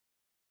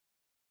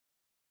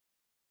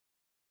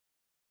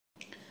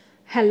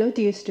Hello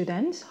dear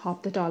students,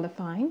 hope that all are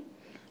fine.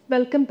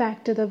 Welcome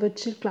back to the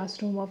virtual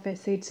classroom of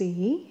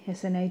SHCE,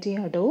 SNIT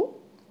Ado.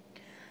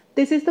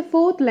 This is the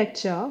fourth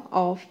lecture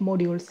of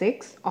Module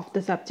 6 of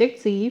the subject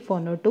CE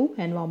 402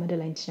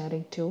 Environmental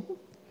Engineering 2.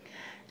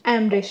 I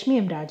am Reshmi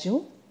M. Raju,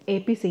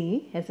 APCE,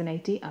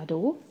 SNIT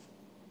Ado.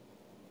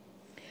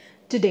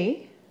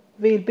 Today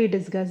we will be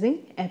discussing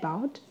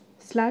about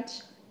sludge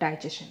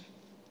digestion.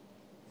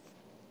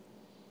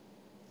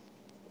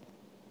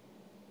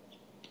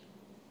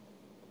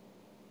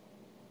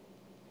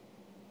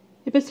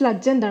 ഇപ്പോൾ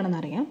sludge എന്താണെന്ന്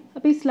അറിയാം.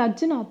 അപ്പോൾ ഈ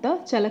സ്ലഡ്ജിനകത്ത്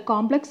ചില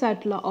complex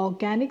ആയിട്ടുള്ള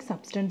organic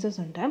substances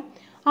ഉണ്ട്.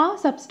 ആ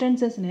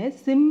സബ്സ്റ്റൻസസിനെ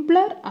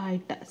simpler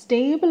ആയിട്ട്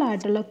സ്റ്റേബിൾ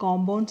ആയിട്ടുള്ള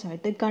കോമ്പൗണ്ട്സ്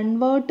ആയിട്ട്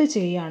കൺവേർട്ട്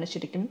ചെയ്യുകയാണ്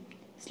ശരിക്കും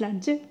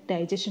സ്ലഡ്ജ്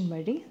ഡൈജഷൻ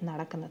വഴി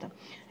നടക്കുന്നത്.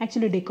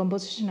 Actually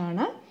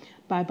ഡീകമ്പോസിഷനാണ്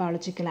by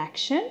biological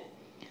action.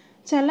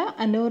 ചില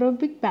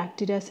അനോറോബിക്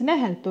ബാക്ടീരിയാസിൻ്റെ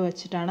ഹെൽപ്പ്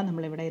വെച്ചിട്ടാണ്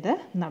നമ്മളിവിടെ ഇത്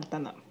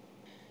നടത്തുന്നത്.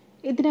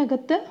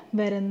 ഇതിനകത്ത്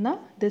വരുന്ന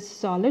ദിസ്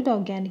സോളിഡ്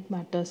ഓർഗാനിക്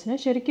മാറ്റേഴ്സിന്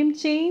ശരിക്കും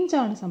ചേഞ്ച്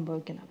ആണ്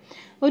സംഭവിക്കുന്നത്.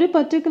 ഒരു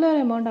പർട്ടിക്കുലർ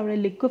എമൗണ്ട് അവിടെ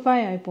ലിക്വിഫൈ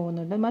ആയി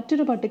പോകുന്നുണ്ട്,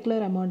 മറ്റൊരു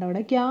പർട്ടിക്കുലർ എമൗണ്ട്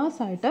അവിടെ ഗ്യാസ്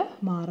ആയിട്ട്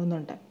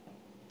മാറുന്നുണ്ട്.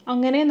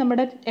 അങ്ങനെ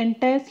നമ്മുടെ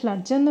എൻറ്റയർ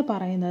സ്ലഡ്ജ് എന്ന്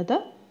പറയുന്നത്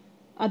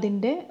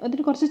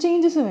അതിന് കുറച്ച്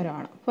ചേഞ്ചസ്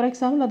വരുവാണ്. ഫോർ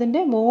എക്സാമ്പിൾ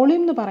അതിൻ്റെ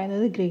വോളിയം എന്ന്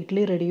പറയുന്നത്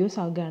ഗ്രേറ്റ്ലി റെഡ്യൂസ്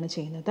ആവുകയാണ്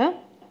ചെയ്യുന്നത്.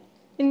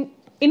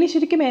 ഇനി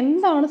ശരിക്കും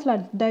എന്താണ്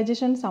സ്ലഡ്ജ്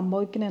ഡൈജഷൻ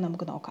സംഭവിക്കുന്നത്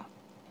നമുക്ക് നോക്കാം.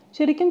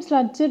 ശരിക്കും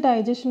സ്ലഡ്ജ്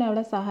ഡൈജഷൻ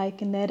അവിടെ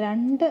സഹായിക്കുന്ന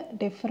രണ്ട്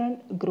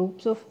ഡിഫറെൻറ്റ്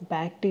ഗ്രൂപ്പ്സ് ഓഫ്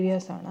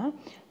ബാക്ടീരിയാസ് ആണ്,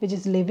 which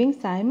is living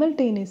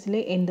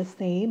simultaneously in the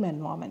same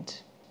environment.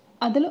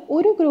 അതിൽ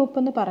ഒരു ഗ്രൂപ്പ്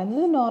എന്ന്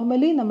പറയുന്നത്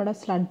നോർമലി നമ്മുടെ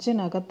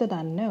സ്ലഡ്ജിനകത്ത്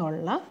തന്നെ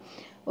ഉള്ള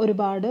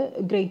ഒരുപാട്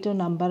ഗ്രേറ്റർ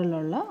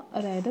നമ്പറിലുള്ള,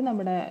 അതായത്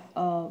നമ്മുടെ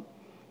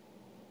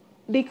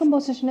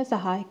ഡീകമ്പോസിഷനെ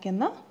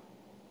സഹായിക്കുന്ന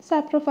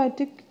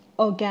സാപ്രോഫൈറ്റിക്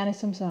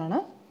ഓർഗാനിസംസ് ആണ്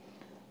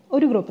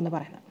ഒരു ഗ്രൂപ്പ് എന്ന്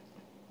പറയുന്നത്.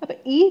 അപ്പോൾ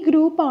ഈ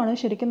ഗ്രൂപ്പാണ്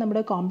ശരിക്കും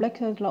നമ്മുടെ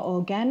കോംപ്ലക്സ് ആയിട്ടുള്ള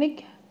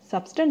ഓർഗാനിക്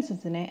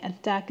സബ്സ്റ്റൻസസിനെ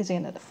അറ്റാക്ക്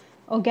ചെയ്യുന്നത്.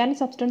 ഓർഗാനിക്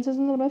സബ്സ്റ്റൻസസ്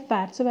എന്ന് പറയുമ്പോൾ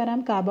ഫാറ്റ്സ് വരാം,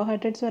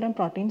 കാർബോഹൈഡ്രേറ്റ്സ് വരാം,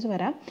 പ്രോട്ടീൻസ്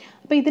വരാം.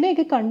 അപ്പോൾ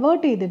ഇതിനെയൊക്കെ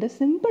കൺവേർട്ട് ചെയ്തിട്ട്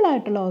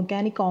സിമ്പിളായിട്ടുള്ള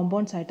ഓർഗാനിക്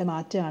കോമ്പൗണ്ട്സ് ആയിട്ട്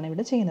മാറ്റുകയാണ്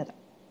ഇവിടെ ചെയ്യുന്നത്.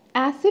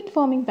 ആസിഡ്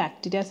ഫോമിങ്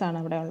ബാക്ടീരിയാസ് ആണ്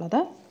അവിടെ ഉള്ളത്.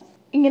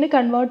 ഇങ്ങനെ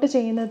കൺവേർട്ട്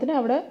ചെയ്യുന്നതിന്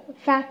അവിടെ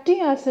ഫാറ്റി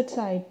ആസിഡ്സ്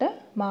ആയിട്ട്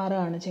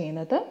മാറുകയാണ്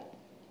ചെയ്യുന്നത്.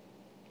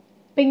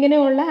 അപ്പം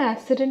ഇങ്ങനെയുള്ള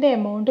ആസിഡിൻ്റെ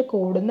എമൗണ്ട്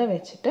കൂടുന്ന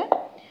വെച്ചിട്ട്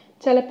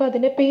ചിലപ്പോൾ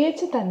അതിൻ്റെ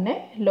pH തന്നെ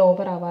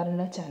ലോവർ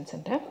ആവാനുള്ള ചാൻസ്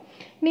ഉണ്ട്.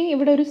 ഇനി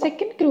ഇവിടെ ഒരു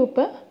സെക്കൻഡ്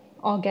ഗ്രൂപ്പ്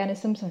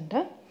ഓർഗാനിസംസ് ഉണ്ട്,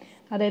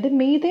 അതായത്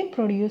മീഥേൻ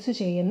പ്രൊഡ്യൂസ്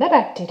ചെയ്യുന്ന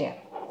ബാക്ടീരിയ.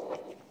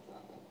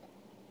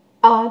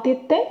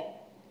 ആദ്യത്തെ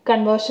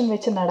കൺവേർഷൻ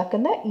വെച്ച്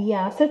നടക്കുന്ന ഈ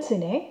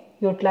ആസിഡ്സിനെ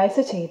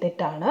യൂട്ടിലൈസ്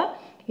ചെയ്തിട്ടാണ്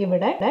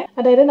ഇവിടെ,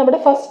 അതായത് നമ്മുടെ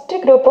ഫസ്റ്റ്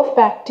ഗ്രൂപ്പ് ഓഫ്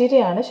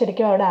ബാക്ടീരിയ ആണ്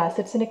ശരിക്കും അവിടെ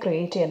ആസിഡ്സിനെ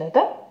ക്രിയേറ്റ്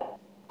ചെയ്യുന്നത്.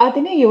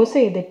 അതിനെ യൂസ്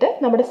ചെയ്തിട്ട്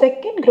നമ്മുടെ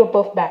second group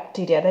of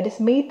bacteria, that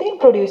is methane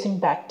producing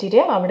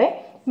bacteria, അവിടെ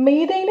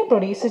മീഥേനെ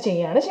പ്രൊഡ്യൂസ്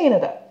ചെയ്യുകയാണ്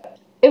ചെയ്യുന്നത്.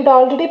 ഇവിടെ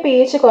ഓൾറെഡി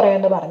pH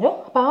കുറയുമെന്ന് പറഞ്ഞു.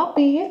 അപ്പോൾ ആ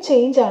pH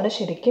ചേഞ്ച് ആണ്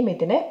ശരിക്കും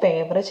ഇതിനെ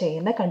ഫേവർ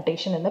ചെയ്യുന്ന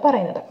കണ്ടീഷൻ എന്ന്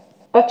പറയുന്നത്.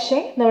 പക്ഷേ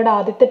നമ്മുടെ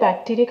ആദ്യത്തെ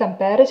ബാക്ടീരിയ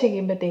കമ്പയർ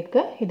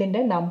ചെയ്യുമ്പോഴത്തേക്ക്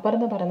ഇതിൻ്റെ നമ്പർ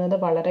എന്ന് പറയുന്നത്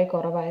വളരെ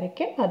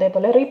കുറവായിരിക്കും,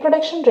 അതേപോലെ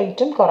റീപ്രൊഡക്ഷൻ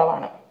റേറ്റും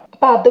കുറവാണ്.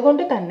 അപ്പോൾ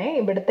അതുകൊണ്ട് തന്നെ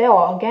ഇവിടുത്തെ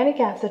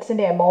ഓർഗാനിക്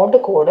ആസിഡ്സിൻ്റെ എമൗണ്ട്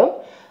കൂടും.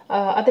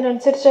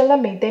 അതിനനുസരിച്ചുള്ള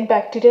മീഥേൻ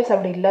ബാക്ടീരിയസ്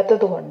അവിടെ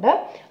ഇല്ലാത്തത് കൊണ്ട്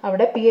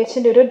അവിടെ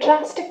pHൻ്റെ ഒരു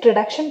ഡ്രാസ്റ്റിക്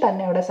റിഡക്ഷൻ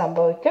തന്നെ അവിടെ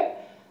സംഭവിക്കും.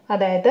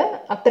 അതായത്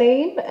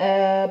അത്രയും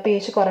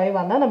pH കുറവ്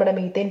വന്നാൽ നമ്മുടെ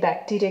മീഥേൻ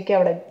ബാക്ടീരിയയ്ക്ക്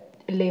അവിടെ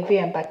ലിവ്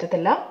ചെയ്യാൻ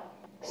പറ്റത്തില്ല.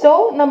 സോ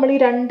നമ്മൾ ഈ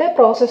രണ്ട്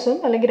പ്രോസസ്സും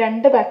അല്ലെങ്കിൽ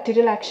രണ്ട്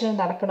ബാക്ടീരിയൽ ആക്ഷനും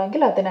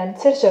നടക്കണമെങ്കിൽ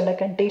അതിനനുസരിച്ചുള്ള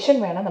കണ്ടീഷൻ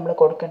വേണം നമ്മൾ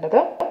കൊടുക്കേണ്ടത്.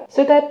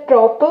 So that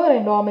proper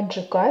environment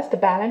requires the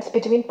balance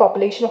between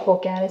population of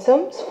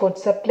organisms,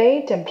 food supply,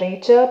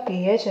 temperature,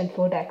 pH and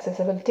food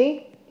accessibility.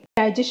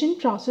 Digestion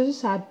processes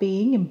are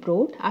being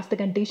improved as the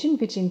conditions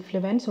which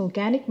influence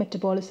organic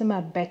metabolism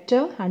are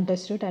better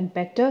understood and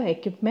better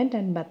equipment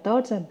and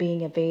methods are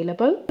being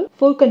available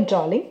for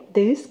controlling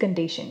these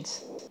conditions.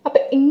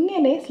 അപ്പോൾ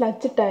ഇങ്ങനെ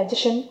sludge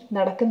digestion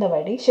നടക്കുന്ന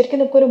വഴി ശരിക്കും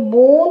നമുക്കൊരു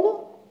 3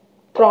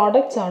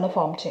 products ആണ്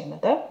form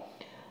ചെയ്യുന്നത്.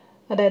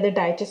 അതായത്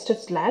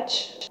digested sludge,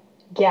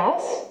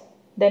 gas,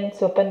 then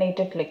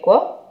സൂപ്പർനേറ്റഡ് liquor.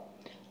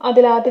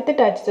 അതിലാദ്യത്തെ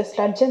digested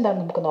sludge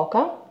എന്താണെന്ന് നമുക്ക്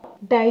നോക്കാം.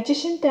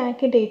 ഡൈജഷൻ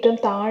ടാങ്കിൻ്റെ ഏറ്റവും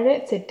താഴെ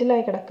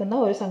സെറ്റിലായി കിടക്കുന്ന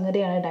ഒരു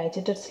സംഗതിയാണ്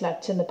ഡൈജസ്റ്റഡ്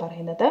സ്ലഡ്ജ് എന്ന്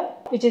പറയുന്നത്,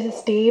 which is A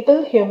stable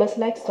humus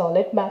like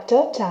solid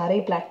matter, ചാറി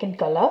black in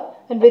colour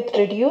and with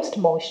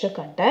reduced moisture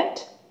content.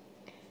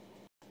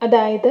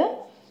 അതായത്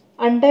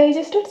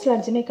അൺഡൈജസ്റ്റഡ്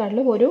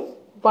സ്ലഡ്ജിനെക്കാളും ഒരു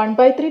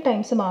 1/3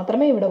 ടൈംസ്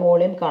മാത്രമേ ഇവിടെ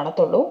വോളിയം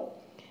കാണത്തുള്ളൂ.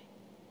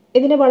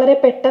 ഇതിനെ വളരെ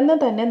പെട്ടെന്ന്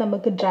തന്നെ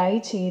നമുക്ക് ഡ്രൈ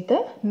ചെയ്ത്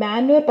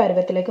മാനുവൽ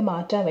പരുവത്തിലേക്ക്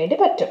മാറ്റാൻ വേണ്ടി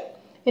പറ്റും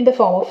in the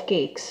form of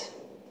cakes.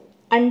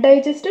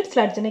 Undigested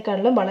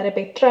സ്ലഡ്ജിനെക്കാളും വളരെ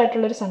ബെറ്റർ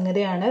ആയിട്ടുള്ളൊരു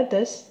സംഗതിയാണ്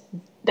ദിസ്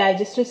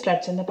ഡൈജസ്റ്റഡ്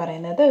സ്ലഡ്ജ് എന്ന്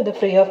പറയുന്നത്. ഇത്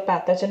ഫ്രീ ഓഫ്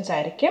പാത്തജൻസ്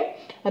ആയിരിക്കും,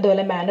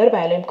 അതുപോലെ മാനുവൽ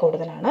വാല്യൂം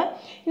കൂടുതലാണ്.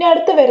 ഇനി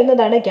അടുത്ത്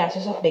വരുന്നതാണ്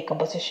ഗ്യാസസ് ഓഫ്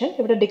ഡീകമ്പോസിഷൻ.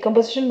 ഇവിടെ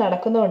ഡീകമ്പോസിഷൻ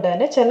നടക്കുന്നതുകൊണ്ട്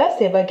തന്നെ ചില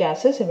സിവർ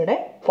ഗ്യാസസ് ഇവിടെ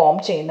ഫോം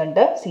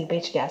ചെയ്യുന്നുണ്ട്,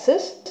 sewage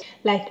gases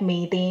like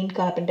methane,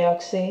 carbon dye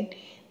oxide,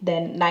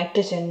 then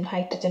nitrogen,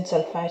 hydrogen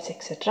sulphides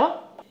etcetera.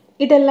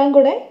 ഇതെല്ലാം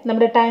കൂടെ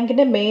നമ്മുടെ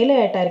ടാങ്കിൻ്റെ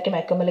മേലെയായിട്ടായിരിക്കും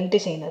അക്യുമുലേറ്റ്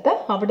ചെയ്യുന്നത്.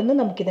 അവിടുന്ന്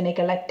നമുക്കിതിനെ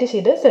കളക്ട്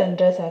ചെയ്ത്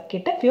സിലിണ്ടേഴ്സ്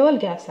ആക്കിയിട്ട് ഫ്യൂവൽ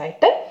ഗ്യാസ്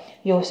ആയിട്ട്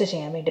യൂസ്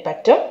ചെയ്യാൻ വേണ്ടി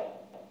പറ്റും.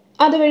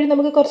 അതുവഴി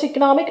നമുക്ക് കുറച്ച്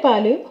ഇക്കണോമിക്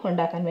വാല്യൂ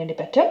ഉണ്ടാക്കാൻ വേണ്ടി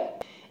പറ്റും.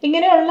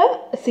 ഇങ്ങനെയുള്ള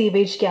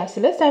സീവേജ്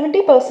ഗ്യാസിൽ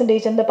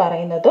 70% എന്ന്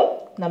പറയുന്നതും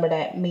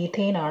നമ്മുടെ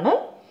മീഥെയിൻ ആണ്.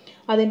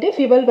 അതിൻ്റെ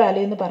ഫ്യൂവൽ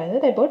വാല്യൂ എന്ന്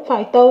പറയുന്നത് അബൌട്ട്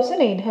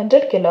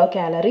 5800 കിലോ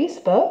കാലറീസ്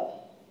പെർ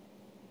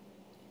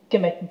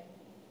ക്യുമെറ്റ്.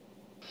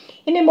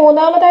 ഇനി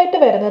മൂന്നാമതായിട്ട്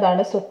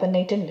വരുന്നതാണ്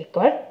സൂപ്പർനേറ്റഡ്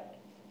ലിക്വിഡ്.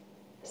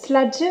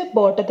 സ്ലഡ്ജ്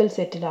ബോട്ടത്തിൽ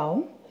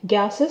സെറ്റിലാവും,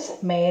 ഗ്യാസസ്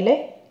മേലെ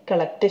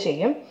കളക്ട്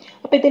ചെയ്യും.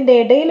 അപ്പോൾ ഇതിൻ്റെ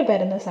ഇടയിൽ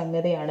വരുന്ന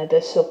സംഗതിയാണ് ഇത്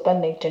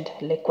സൂപ്പർനേറ്റഡ്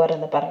ലിക്വിഡ്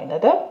എന്ന്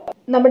പറയുന്നത്.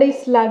 നമ്മുടെ ഈ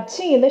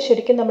സ്ലഡ്ജിൽ നിന്ന്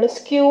ശരിക്കും നമ്മൾ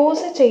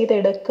സ്ക്യൂസ്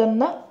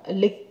ചെയ്തെടുക്കുന്ന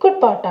ലിക്വിഡ്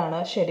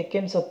പാർട്ടാണ്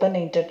ശരിക്കും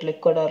സൂപ്പർനേറ്റഡ്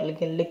ലിക്വിഡ്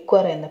അല്ലെങ്കിൽ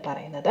ലിക്വർ എന്ന്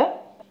പറയുന്നത്.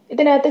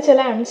 ഇതിനകത്ത്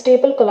ചില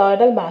അൺസ്റ്റേബിൾ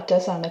കൊളോയിഡൽ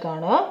മാറ്റേഴ്സ് ആണ്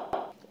കാണുക.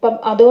 അപ്പം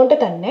അതുകൊണ്ട്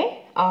തന്നെ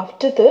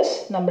ആഫ്റ്റർ ദിസ്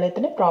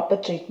നമ്മളിതിന് പ്രോപ്പർ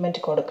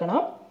ട്രീറ്റ്മെൻറ്റ്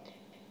കൊടുക്കണം.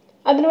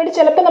 അതിനുവേണ്ടി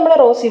ചിലപ്പോൾ നമ്മൾ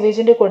റോ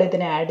സീവേജിൻ്റെ കൂടെ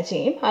ഇതിനെ ആഡ്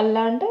ചെയ്യും.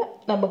 അല്ലാണ്ട്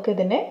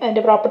നമുക്കിതിനെ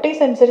അതിൻ്റെ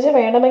പ്രോപ്പർട്ടീസ് അനുസരിച്ച്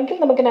വേണമെങ്കിൽ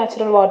നമുക്ക്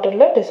നാച്ചുറൽ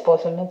വാട്ടറിൽ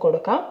ഡിസ്പോസലിനും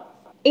കൊടുക്കാം.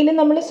 ഇനി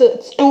നമ്മൾ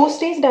 2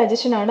 സ്റ്റേജ്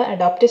ഡൈജഷൻ ആണ്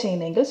അഡോപ്റ്റ്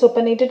ചെയ്യുന്നതെങ്കിൽ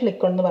സൂപ്പർനേറ്റഡ്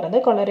ലിക്വിഡ് എന്ന്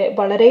പറയുന്നത്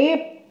വളരെ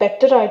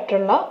ബെറ്റർ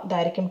ആയിട്ടുള്ള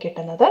ഇതായിരിക്കും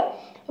കിട്ടുന്നത്.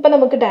 അപ്പോൾ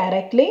നമുക്ക്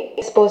ഡയറക്റ്റ്ലി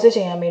ഡിസ്പോസ്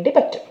ചെയ്യാൻ വേണ്ടി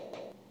പറ്റും.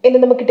 ഇനി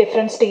നമുക്ക്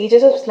different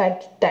stages of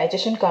sludge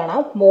digestion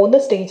കാണാം.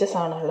 3 സ്റ്റേജസ്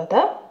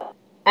ആണുള്ളത്: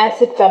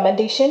 acid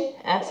fermentation,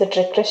 acid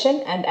regression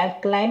and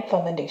alkaline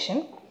fermentation.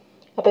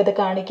 അപ്പോൾ ഇത്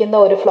കാണിക്കുന്ന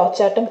ഒരു ഫ്ലോ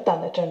ചാർട്ടും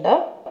തന്നിട്ടുണ്ട്.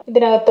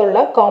 ഇതിനകത്തുള്ള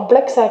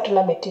കോംപ്ലക്സ്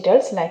ആയിട്ടുള്ള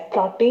materials like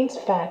proteins,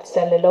 fat,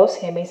 cellulose,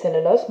 hemi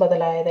cellulose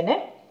മുതലായതിനെ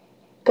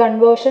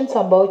conversion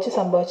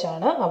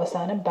സംഭവിച്ചാണ്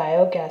അവസാനം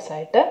ബയോഗ്യാസ്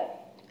ആയിട്ട്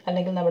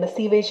അല്ലെങ്കിൽ നമ്മുടെ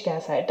സീവേജ്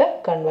ഗ്യാസ് ആയിട്ട്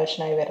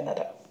കൺവേർഷനായി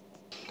വരുന്നത്.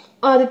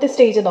 ആദ്യത്തെ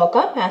സ്റ്റേജ്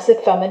നോക്കാം,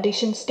 acid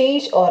fermentation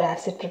stage or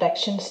acid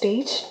reduction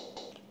stage.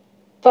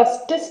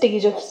 First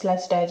stage of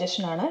sludge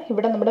digestion ആണ്.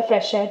 ഇവിടെ നമ്മുടെ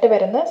ഫ്രഷ് ആയിട്ട്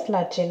വരുന്ന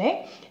സ്ലഡ്ജിനെ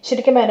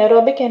ശരിക്കും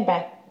anaerobic and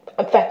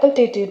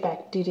facultative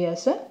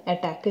bacterias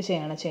attack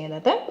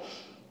ചെയ്യുന്നത്.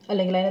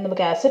 അല്ലെങ്കിൽ അതിനെ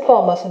നമുക്ക് ആസിഡ്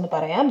ഫോമേഴ്സ് എന്ന്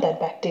പറയാം, ദാറ്റ്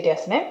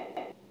ബാക്ടീരിയാസിനെ.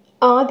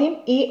 ആദ്യം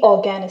ഈ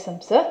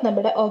ഓർഗാനിസംസ്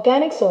നമ്മുടെ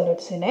ഓർഗാനിക്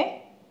സോളിഡ്സിനെ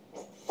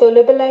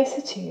സൊലബിലൈസ്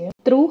ചെയ്യും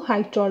ത്രൂ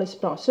ഹൈഡ്രോളിസ്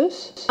പ്രോസസ്.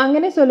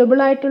 അങ്ങനെ സൊലബിൾ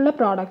ആയിട്ടുള്ള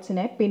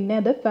പ്രോഡക്ട്സിനെ പിന്നെ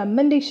അത്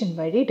ഫെർമെൻറ്റേഷൻ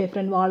വഴി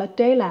different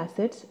volatile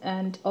acids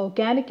and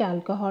organic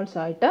alcohols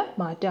ആയിട്ട്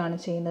മാറ്റുകയാണ്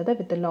ചെയ്യുന്നത്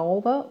with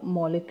lower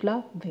molecular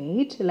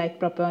weight like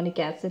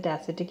പ്രൊപ്പോണിക് acid,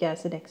 acetic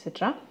acid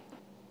etcetera.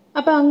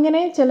 അപ്പോൾ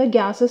അങ്ങനെ ചില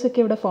ഗ്യാസസ് ഒക്കെ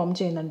ഇവിടെ ഫോം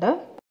ചെയ്യുന്നുണ്ട്.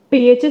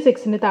 pH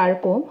 6 താഴെ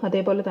പോവും.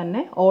 അതേപോലെ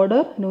തന്നെ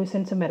ഓർഡർ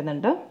ന്യൂസൻസും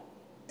വരുന്നുണ്ട്.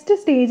 Next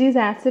stage is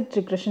acid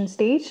regression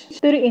stage.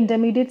 ഇതൊരു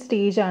ഇൻ്റർമീഡിയറ്റ്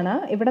സ്റ്റേജ് ആണ്.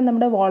 ഇവിടെ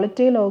നമ്മുടെ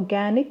വോളറ്റൈൽ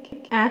ഓർഗാനിക്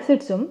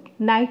ആസിഡ്സും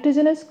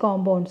നൈട്രജനസ്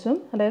കോമ്പൗണ്ട്സും,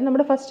 അതായത്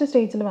നമ്മുടെ ഫസ്റ്റ്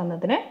സ്റ്റേജിൽ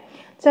വന്നതിനെ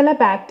ചില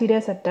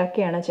ബാക്ടീരിയാസ്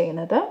അറ്റാക്കുകയാണ്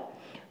ചെയ്യുന്നത്.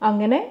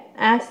 അങ്ങനെ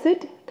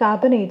ആസിഡ്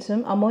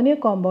കാർബണേറ്റ്സും അമോണിയ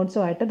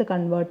കോമ്പൗണ്ട്സും ആയിട്ട് ഇത്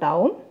കൺവേർട്ട്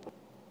ആവും.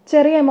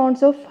 ചെറിയ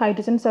amounts of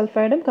hydrogen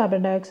സൾഫൈഡും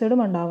carbon dye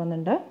ഓക്സൈഡും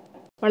ഉണ്ടാവുന്നുണ്ട്.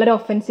 വളരെ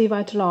ഒഫെൻസീവ്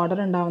ആയിട്ടുള്ള ഓർഡർ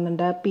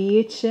ഉണ്ടാവുന്നുണ്ട്.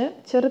 pH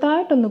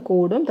ചെറുതായിട്ടൊന്ന്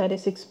കൂടും, ദാറ്റ്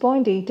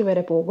 6.8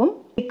 വരെ പോകും.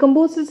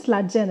 ഡിക്കമ്പോസ്ഡ്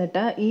സ്ലഡ്ജ്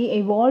എന്നിട്ട് ഈ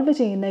ഇവോൾവ്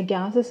ചെയ്യുന്ന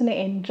ഗ്യാസസിനെ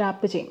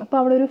എൻട്രാപ്പ് ചെയ്യും. അപ്പോൾ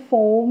അവിടെ ഒരു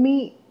ഫോമി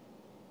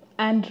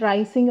ആൻഡ്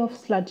റൈസിങ് ഓഫ്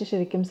സ്ലഡ്ജ്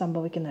ശരിക്കും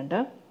സംഭവിക്കുന്നുണ്ട്.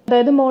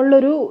 അതായത്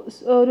മുകളിലൊരു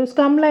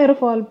സ്കം ലെയർ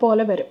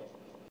പോലെ വരും.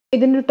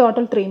 ഇതിൻ്റെ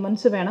ടോട്ടൽ 3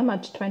 months വേണം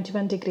അറ്റ്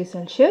 21 degrees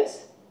Celsius.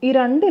 ഈ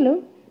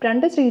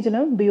രണ്ട്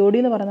സ്റ്റേജിലും BOD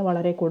എന്ന് പറയുന്നത്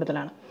വളരെ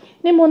കൂടുതലാണ്.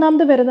 ഇനി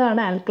മൂന്നാമത്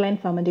വരുന്നതാണ് ആൽക്കലൈൻ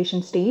ഫെർമെൻറ്റേഷൻ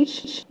സ്റ്റേജ്.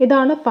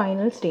 ഇതാണ്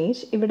ഫൈനൽ സ്റ്റേജ്.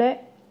 ഇവിടെ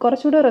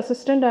കുറച്ചുകൂടെ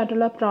റെസിസ്റ്റൻ്റ്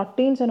ആയിട്ടുള്ള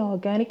പ്രോട്ടീൻസ് ആൻഡ്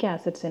ഓർഗാനിക്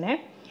ആസിഡ്സിനെ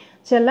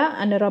ചില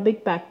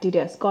anaerobic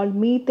bacterias called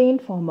methane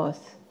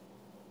ഫോമേഴ്സ്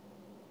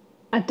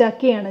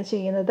attack ചെയ്യാണ്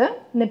ചെയ്യുന്നത്.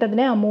 എന്നിട്ട്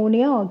അതിനെ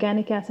ammonia,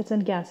 organic acids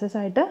and gases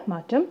ആയിട്ട്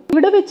മാറ്റും.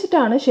 ഇവിടെ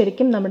വെച്ചിട്ടാണ്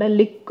ശരിക്കും നമ്മുടെ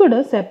ലിക്വിഡ്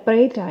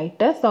സെപ്പറേറ്റ്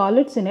ആയിട്ട്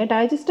സോളിഡ്സിനെ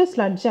ഡൈജസ്റ്റഡ്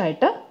സ്ലഡ്ജ്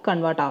ആയിട്ട്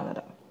കൺവേർട്ട്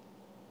ആവുന്നത്.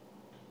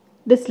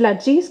 The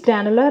sludge is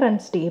granular and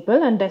stable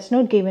and does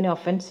not give any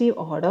offensive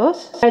odors.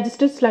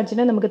 Digested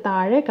sludge-നെ നമുക്ക്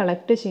താഴെ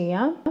കളക്ട്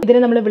ചെയ്യാം. ഇതിനെ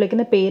നമ്മൾ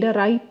വിളിക്കുന്ന പേര്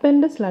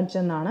റൈപ്പൻഡ് സ്ലഡ്ജ്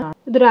എന്നാണ്.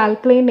 ഇതൊരു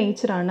ആൽക്കലൈൻ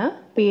നേച്ചർ ആണ്.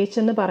 pH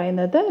എന്ന്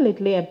പറയുന്നത്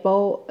ലിറ്റിലി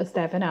എബവ്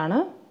 7 ആണ്.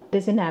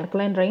 It is in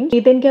alkaline range.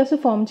 Methane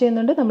gas form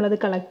ചെയ്യുന്നുണ്ട്. നമ്മളത്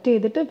കളക്ട്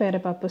ചെയ്തിട്ട്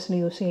വേറെ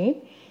പർപ്പസിന് യൂസ് ചെയ്യും.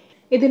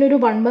 ഇതിനൊരു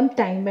 1 month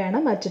ടൈം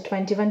വേണം അറ്റ്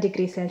 21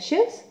 degrees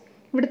Celsius.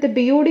 ഇവിടുത്തെ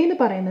BOD എന്ന്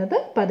പറയുന്നത്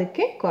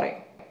പതുക്കെ കുറയും.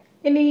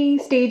 ഇനി ഈ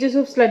സ്റ്റേജസ്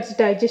ഓഫ് സ്ലഡ്ജ്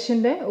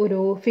ഡൈജഷൻ്റെ ഒരു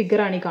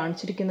ഫിഗറാണ് ഈ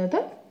കാണിച്ചിരിക്കുന്നത്.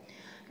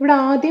 ഇവിടെ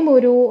ആദ്യം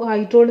ഒരു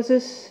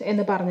ഹൈഡ്രോളിസിസ്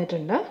എന്ന്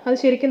പറഞ്ഞിട്ടുണ്ട്. അത്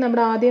ശരിക്കും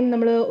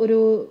നമ്മൾ ഒരു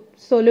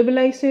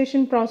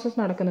സൊലബിലൈസേഷൻ പ്രോസസ്സ്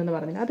നടക്കുന്നതെന്ന്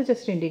പറഞ്ഞില്ല. അത്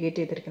ജസ്റ്റ് ഇൻഡിക്കേറ്റ്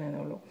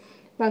ചെയ്തിരിക്കുന്നതേ ഉള്ളൂ.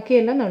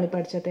 ബാക്കിയെല്ലാം നമ്മൾ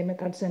പഠിച്ചതേ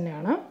മെത്തേഡ്സ്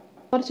തന്നെയാണ്.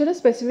 കുറച്ചുകൂടെ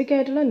സ്പെസിഫിക്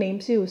ആയിട്ടുള്ള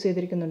നെയിംസ് യൂസ്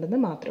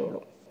ചെയ്തിരിക്കുന്നുണ്ടെന്ന് മാത്രമേ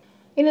ഉള്ളൂ.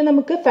 ഇനി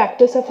നമുക്ക്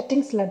factors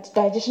affecting sludge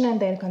digestion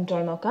and air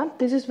control നോക്കാം.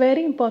 This is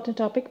very important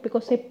topic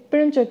because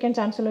എപ്പോഴും ചോദിക്കാൻ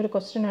ചാൻസ് ഉള്ള ഒരു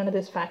ക്വസ്റ്റ്യൻ ആണ്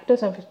this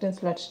factors affecting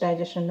sludge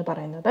digestion എന്ന്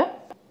പറയുന്നത്.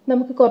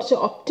 നമുക്ക് കുറച്ച്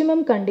ഒപ്റ്റിമം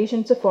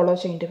കണ്ടീഷൻസ് ഫോളോ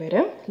ചെയ്യേണ്ടി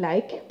വരും.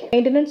 Like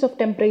maintenance of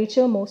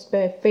temperature most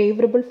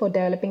favourable four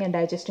developing and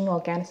digesting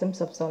organisms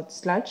of salt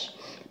sludge,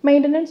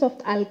 maintenance of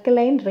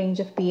alkaline range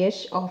of pH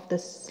of the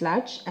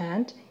sludge,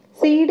 and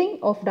seeding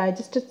of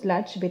digested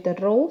sludge with a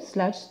raw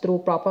sludge through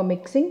proper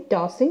mixing,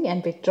 tossing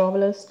and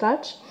withdrawal of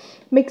sludge,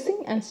 mixing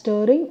and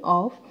stirring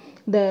of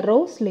the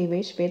raw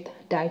sludge with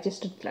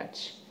digested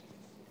sludge.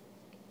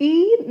 ഈ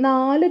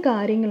 4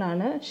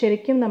 കാര്യങ്ങളാണ്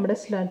ശരിക്കും നമ്മുടെ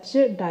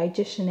sludge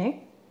ഡൈജഷനെ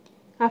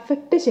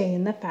affect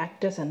ചെയ്യുന്ന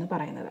factors എന്ന്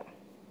പറയുന്നത്.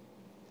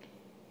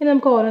 ഇനി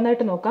നമുക്ക്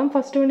ഓരോന്നായിട്ട് നോക്കാം.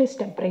 First one is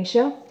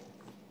temperature.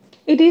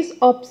 It is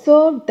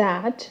observed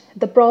that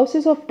the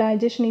process of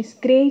digestion is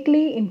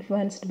greatly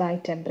influenced by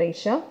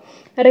temperature.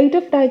 The rate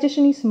of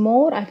digestion is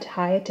more at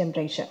higher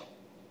temperature.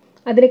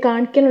 അതിനെ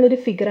കാണിക്കാനുള്ളൊരു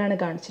ഫിഗറാണ്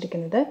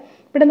കാണിച്ചിരിക്കുന്നത്.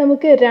 ഇവിടെ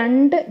നമുക്ക്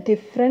 2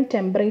 ഡിഫറെൻറ്റ്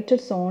ടെമ്പറേച്ചർ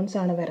സോൺസ്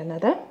ആണ്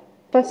വരുന്നത്.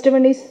 First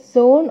one is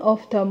zone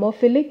of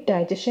thermophilic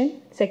digestion,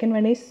 second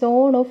one is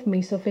zone of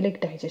mesophilic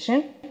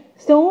digestion.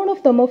 Zone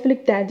of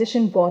thermophilic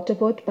digestion brought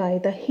about by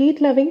the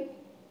heat-loving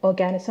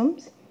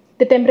organisms.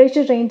 The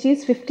temperature range is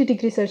 50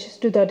 degrees Celsius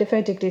to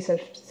 35 degrees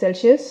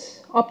Celsius.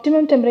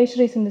 Optimum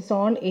temperature is in the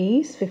zone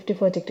is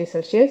 54 degrees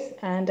Celsius,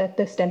 and at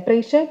this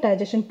temperature,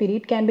 digestion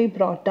period can be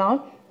brought down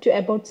to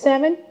about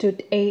 7 to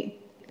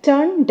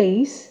 10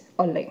 days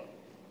only.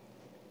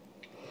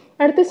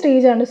 அடுத்த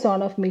stage ആണ്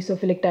zone of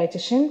mesophilic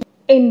digestion,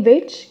 in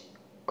which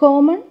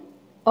common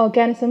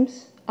organisms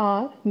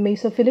are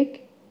mesophilic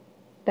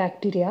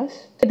bacteria.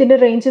 ഇതിൻ്റെ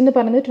range എന്ന്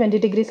പറയുന്നത്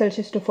 20 degrees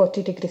Celsius to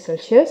 40 degrees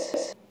Celsius.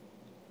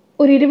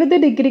 ഒരു 20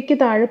 ഡിഗ്രിക്ക്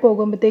താഴെ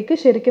പോകുമ്പോഴത്തേക്ക്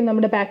ശരിക്കും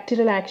നമ്മുടെ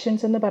ബാക്ടീരിയൽ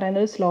ആക്ഷൻസ് എന്ന്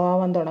പറയുന്നത് സ്ലോ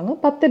ആവാൻ തുടങ്ങും.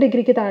 10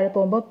 ഡിഗ്രിക്ക് താഴെ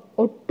പോകുമ്പോൾ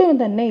ഒട്ടും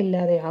തന്നെ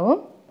ഇല്ലാതെയാവും.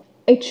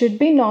 It should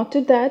be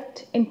noted that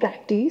in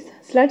practice,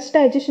 sludge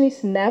digestion is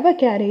never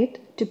carried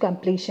to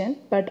completion,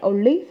 but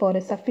only for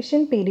a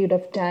sufficient period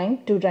of time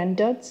to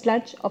render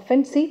sludge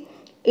offensive,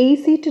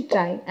 easy to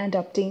dry and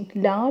obtain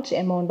large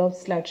amount of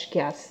sludge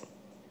gas.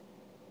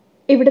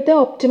 ഇവിടുത്തെ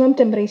optimum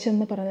temperature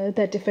എന്ന് പറയുന്നത്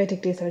 35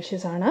 degree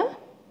Celsius ആണ്.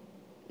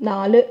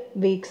 4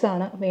 weeks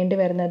ആണ് വേണ്ടി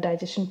വരുന്ന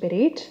digestion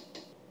period.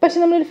 പക്ഷെ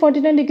നമ്മളൊരു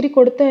 49 degree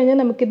കൊടുത്തു കഴിഞ്ഞാൽ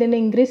നമുക്കിതിനെ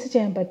ഇൻക്രീസ്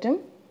ചെയ്യാൻ പറ്റും.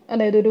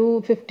 അതായത് ഒരു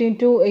 15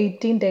 to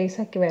 18 ഡേയ്സ്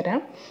ഒക്കെ വരാം.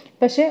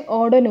 പക്ഷേ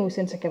ഓഡോ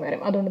ന്യൂസൻസ് ഒക്കെ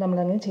വരും. അതുകൊണ്ട്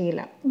നമ്മളങ്ങനെ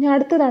ചെയ്യില്ല. ഇനി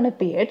അടുത്തതാണ്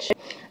pH.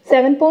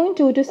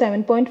 7.2 to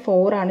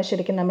 7.4 ആണ്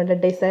ശരിക്കും നമ്മുടെ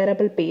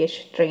ഡിസൈറബിൾ pH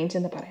റേഞ്ച്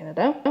എന്ന്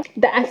പറയുന്നത്.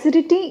 The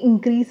acidity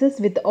increases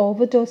with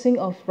overdosing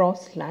of raw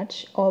sludge,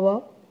 over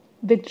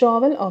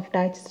withdrawal of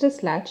digested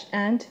sludge,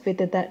 and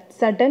with the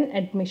sudden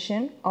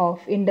admission of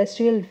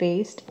industrial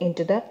waste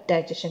into the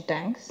digestion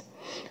tanks.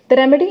 The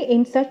remedy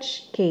in such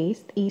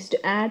case is to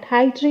add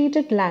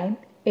hydrated lime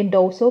in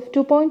dose of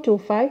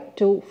 2.25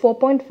 to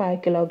 4.5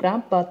 kg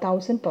per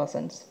 1000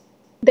 persons.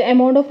 The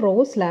amount of raw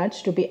sludge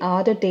to be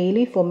added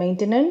daily for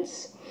maintenance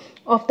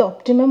of the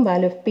optimum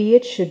value of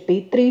pH should be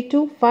 3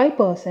 to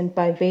 5%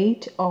 by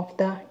weight of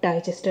the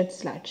digested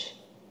sludge.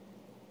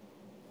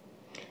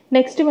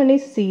 Next one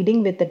is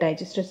seeding with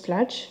digested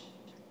sludge.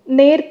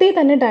 നേരത്തെ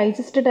തന്നെ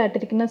digested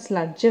ആയിട്ടിരിക്കുന്ന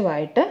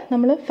സ്ലഡ്ജുമായിട്ട്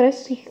നമ്മൾ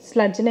fresh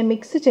സ്ലഡ്ജിനെ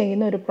mix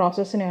ചെയ്യുന്ന ഒരു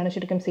പ്രോസസ്സിനെയാണ്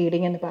ശരിക്കും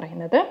seeding എന്ന്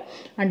പറയുന്നത്.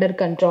 Under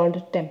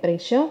controlled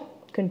temperature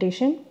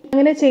condition.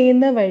 അങ്ങനെ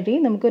ചെയ്യുന്ന വഴി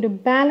നമുക്കൊരു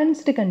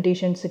ബാലൻസ്ഡ്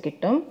കണ്ടീഷൻസ്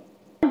കിട്ടും.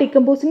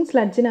 ഡിക്കമ്പോസിങ്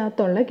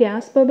സ്ലഡ്ജിനകത്തുള്ള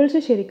ഗ്യാസ്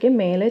ബബിൾസ് ശരിക്കും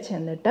മേലെ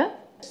ചെന്നിട്ട്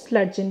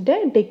സ്ലഡ്ജിൻ്റെ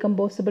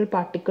ഡിക്കമ്പോസിബിൾ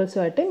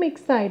പാർട്ടിക്കിൾസുമായിട്ട്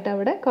മിക്സ് ആയിട്ട്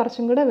അവിടെ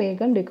കുറച്ചും കൂടെ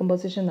വേഗം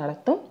ഡിക്കമ്പോസിഷൻ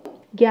നടത്തും.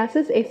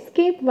 Gases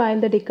escape while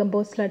the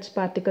decomposed sludge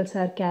particles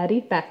are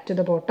carried back to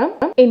the bottom.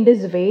 In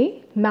this way,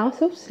 mass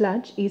of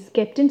sludge is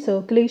kept in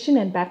circulation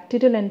and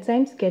bacterial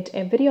enzymes get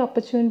every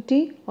opportunity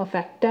of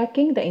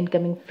attacking the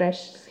incoming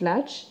fresh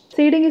sludge.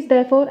 Seeding is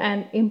therefore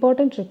an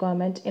important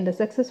requirement in the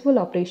successful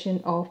operation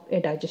of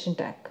a digestion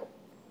tank.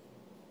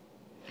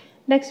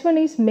 Next one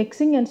is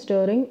mixing and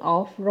stirring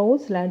of raw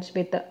sludge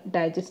with the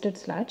digested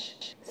sludge.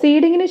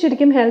 സീഡിങ്ങിന്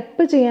ശരിക്കും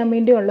help ചെയ്യാൻ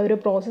വേണ്ടിയുള്ള ഒരു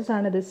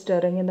പ്രോസസ്സാണ് ഇത്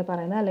stirring എന്ന്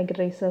പറയുന്നത്,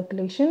 അല്ലെങ്കിൽ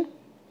recirculation.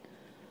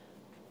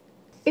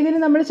 ഇതിന്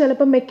നമ്മൾ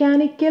ചിലപ്പോൾ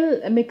മെക്കാനിക്കൽ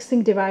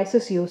മിക്സിംഗ്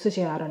ഡിവൈസസ് യൂസ്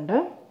ചെയ്യാറുണ്ട്.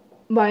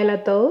 While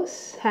others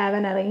have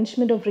an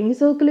arrangement of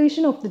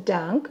recirculation of the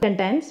tank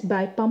contents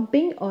by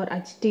pumping or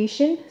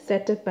agitation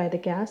set up by the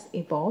gas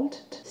evolved.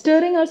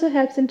 Stirring also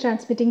helps in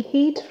transmitting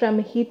heat from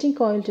a heating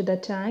coil to the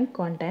tank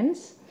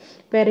contents,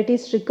 where it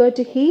is required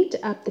to heat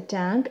up the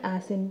tank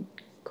as in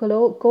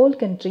cold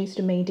countries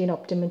to maintain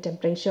optimum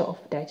temperature of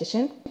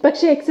digestion.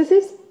 പക്ഷേ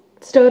exercise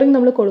stirring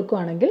നമ്മൾ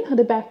കൊടുക്കുകയാണെങ്കിൽ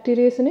അത്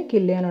ബാക്ടീരിയസിനെ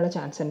kill ചെയ്യാനുള്ള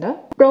chance ഉണ്ട്.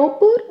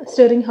 Proper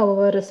stirring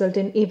however result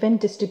in even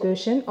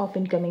distribution of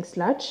incoming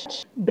sludge,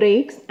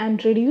 breaks and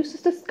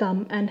reduces the scum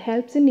and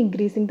helps in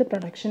increasing the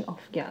production of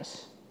gas.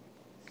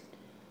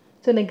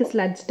 So നിങ്ങൾക്ക്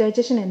sludge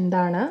digestion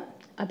എന്താണ്,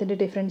 അതിൻ്റെ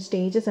different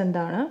stages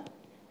എന്താണ്,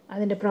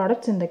 അതിൻ്റെ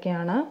പ്രോഡക്ട്സ്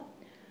എന്തൊക്കെയാണ്,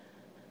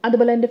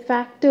 അതുപോലെ അതിൻ്റെ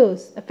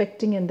ഫാക്ടേഴ്സ്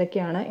എഫക്റ്റിംഗ്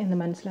എന്തൊക്കെയാണ് എന്ന്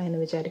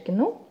മനസ്സിലായെന്ന്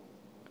വിചാരിക്കുന്നു.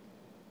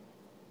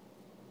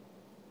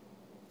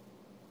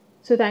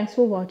 So thanks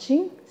for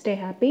watching. Stay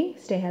happy,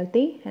 stay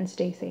healthy and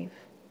stay safe.